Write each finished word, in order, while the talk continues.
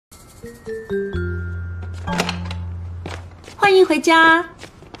欢迎回家。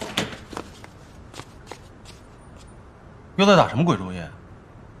又在打什么鬼主意？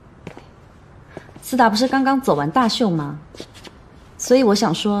思达不是刚刚走完大秀吗？所以我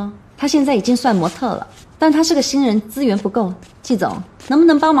想说，他现在已经算模特了，但他是个新人，资源不够。季总，能不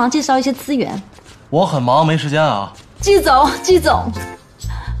能帮忙介绍一些资源？我很忙，没时间啊。季总，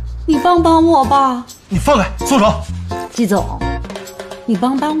你帮帮我吧。你放开，松手。季总，你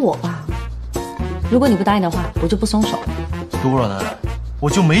帮帮我吧。如果你不答应的话，我就不松手。杜若楠，我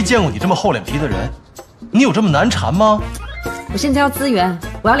就没见过你这么厚脸皮的人。你有这么难缠吗？我现在要资源，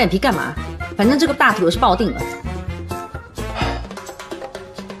我要脸皮干嘛？反正这个大腿我是抱定了。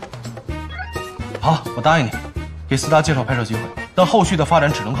好，我答应你，给思达介绍拍摄机会，但后续的发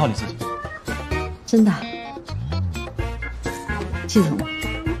展只能靠你自己。真的？季总，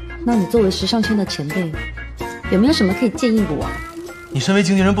那你作为时尚圈的前辈，有没有什么可以建议我？你身为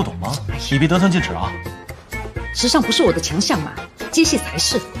经纪人不懂吗？你别得寸进尺啊！时尚不是我的强项嘛，接戏才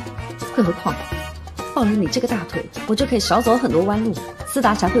是。更何况，抱了你这个大腿，我就可以少走很多弯路，思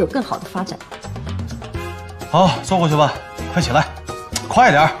达才会有更好的发展。好，坐过去吧，快起来，快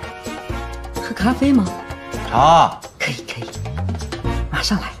点。喝咖啡吗？茶。可以，马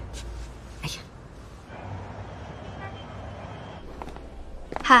上来。哎呀，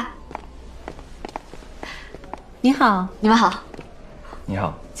嗨，你好，你们好，你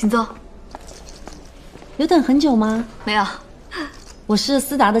好，请坐。有等很久吗？没有。我是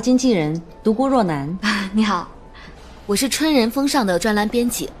思达的经纪人独孤若男。你好，我是春人风尚的专栏编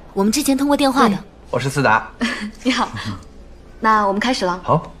辑，我们之前通过电话的。我是思达。你好，那我们开始了。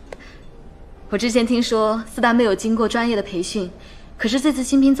好。我之前听说思达没有经过专业的培训，可是这次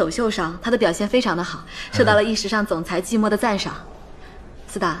新品走秀上，他的表现非常的好，受到了一时尚总裁季末的赞赏。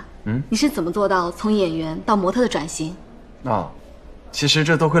思达，你是怎么做到从演员到模特的转型？其实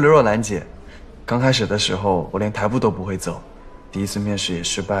这多亏了若兰姐。刚开始的时候，我连台步都不会走，第一次面试也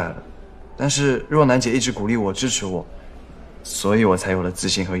失败了。但是若兰姐一直鼓励我、支持我，所以我才有了自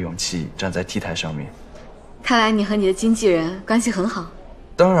信和勇气站在 T 台上面。看来你和你的经纪人关系很好。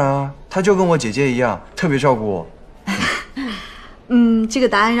当然啊，她就跟我姐姐一样，特别照顾我。这个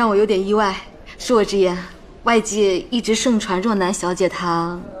答案让我有点意外。恕我直言，外界一直盛传若男小姐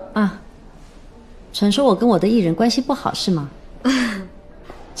她传说我跟我的艺人关系不好是吗？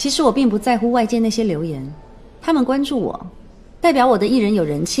其实我并不在乎外界那些流言，他们关注我，代表我的艺人有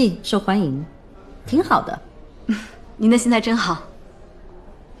人气、受欢迎，挺好的。您的心态真好。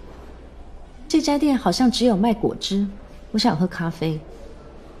这家店好像只有卖果汁，我想喝咖啡。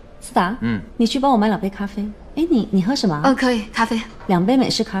思达，你去帮我买2杯咖啡。哎，你喝什么？可以，咖啡2杯美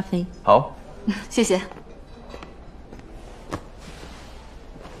式咖啡。好，谢谢。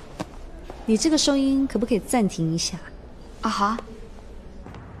你这个收音可不可以暂停一下？好啊。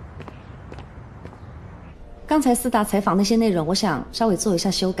刚才思达采访那些内容，我想稍微做一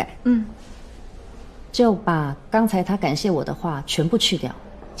下修改。就把刚才他感谢我的话全部去掉，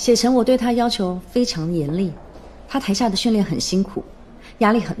写成我对他要求非常严厉，他台下的训练很辛苦，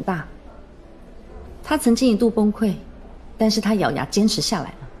压力很大。他曾经一度崩溃，但是他咬牙坚持下来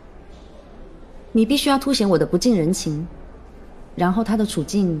了。你必须要凸显我的不近人情，然后他的处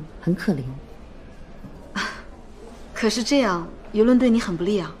境很可怜。可是这样，舆论对你很不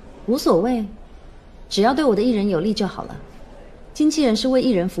利啊。无所谓，只要对我的艺人有利就好了。经纪人是为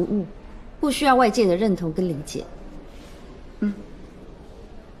艺人服务，不需要外界的认同跟理解。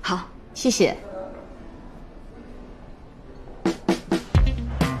好，谢谢。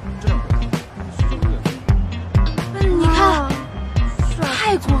你看，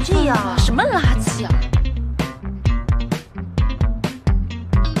太过分了，什么垃圾啊！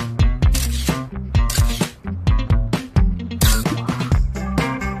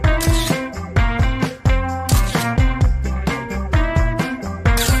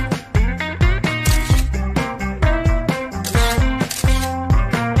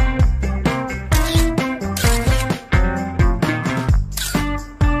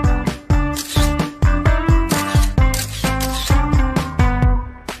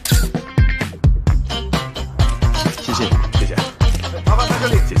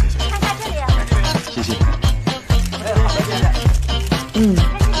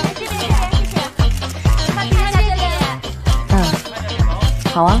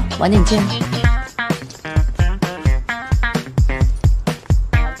好啊，晚点见。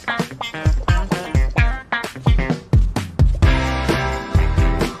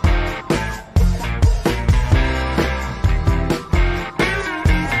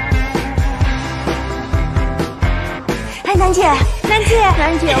哎，楠姐，楠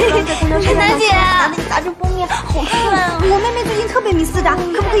楠姐，我刚在公交车上看到那个杂志封面，好看啊！我妹妹最近特别迷思达，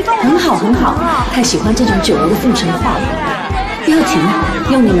可不可以帮我？很好很好，太喜欢这种久违的复成话了。不要停，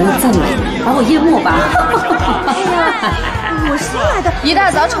用你们的赞美把我淹没吧！哎呀，我新来的，一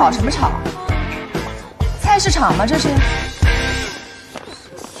大早吵什么吵？菜市场吗？这是？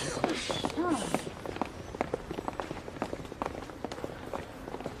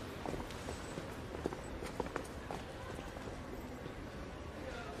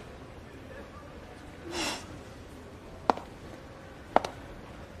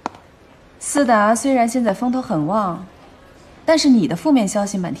思达虽然现在风头很旺，但是你的负面消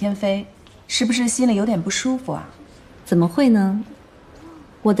息满天飞，是不是心里有点不舒服啊？怎么会呢？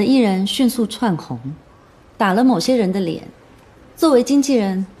我的艺人迅速窜红，打了某些人的脸。作为经纪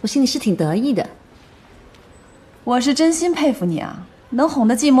人，我心里是挺得意的。我是真心佩服你啊，能哄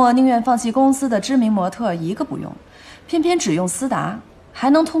得寂寞宁愿放弃公司的知名模特一个不用，偏偏只用思达，还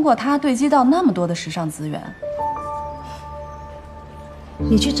能通过他对接到那么多的时尚资源。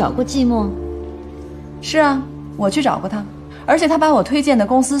你去找过寂寞？是啊，我去找过他，而且他把我推荐的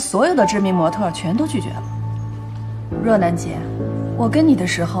公司所有的知名模特全都拒绝了。若楠姐，我跟你的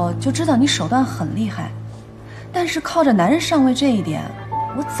时候就知道你手段很厉害，但是靠着男人上位这一点，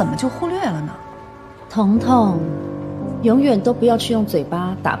我怎么就忽略了呢？彤彤，永远都不要去用嘴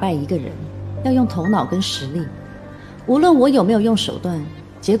巴打败一个人，要用头脑跟实力。无论我有没有用手段，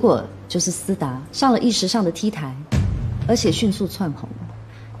结果就是思达上了一时尚的 T 台，而且迅速窜红。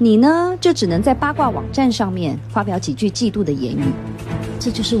你呢，就只能在八卦网站上面发表几句嫉妒的言语，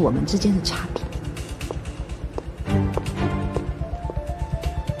这就是我们之间的差别。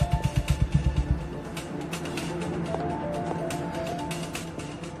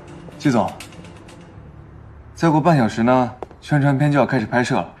季总，再过半小时呢，宣传片就要开始拍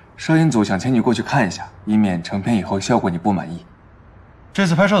摄了。摄影组想请你过去看一下，以免成片以后效果你不满意。这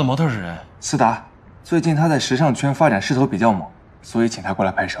次拍摄的模特是谁？思达，最近他在时尚圈发展势头比较猛，所以请他过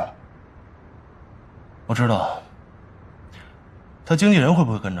来拍摄了。我知道。他经纪人会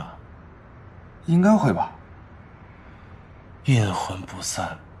不会跟着？应该会吧。阴魂不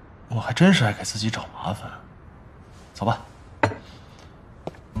散，我还真是爱给自己找麻烦。走吧。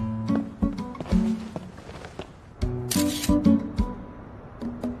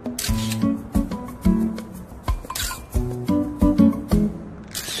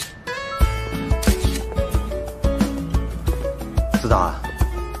思达，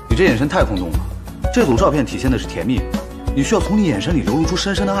你这眼神太空洞了。这组照片体现的是甜蜜，你需要从你眼神里流露出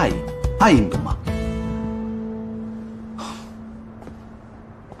深深的爱意，爱意你懂吗？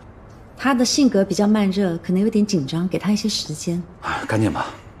他的性格比较慢热，可能有点紧张，给他一些时间。赶紧吧，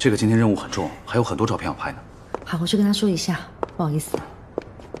这个今天任务很重，还有很多照片要拍呢。好，我去跟他说一下，不好意思。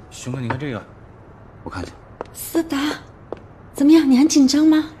熊哥，你看这个，我看见。思达，怎么样？你很紧张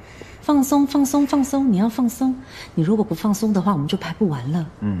吗？放松，放松，放松！你要放松。你如果不放松的话，我们就拍不完了。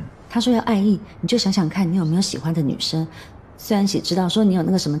他说要爱意，你就想想看，你有没有喜欢的女生？虽然姐知道说你有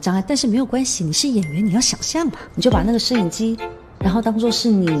那个什么障碍，但是没有关系，你是演员，你要想象嘛。你就把那个摄影机，然后当作是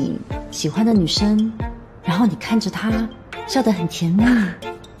你喜欢的女生，然后你看着她，笑得很甜蜜，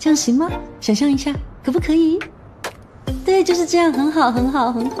这样行吗？想象一下，可不可以？对，就是这样，很好，很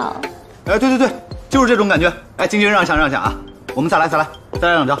好，很好。哎，对对对，就是这种感觉。哎，经纪人让一下啊，我们再来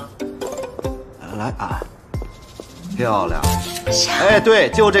2张。来啊，漂亮！哎，对，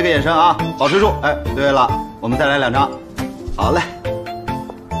就这个眼神啊，保持住。哎，对了，我们再来2张。好嘞。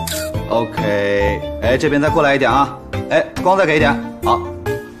OK， 哎，这边再过来一点啊。哎，光再给一点。好。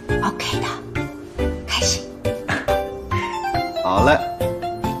OK 的，开心。好嘞，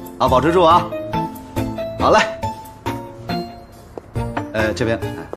好，保持住啊。好嘞。这边，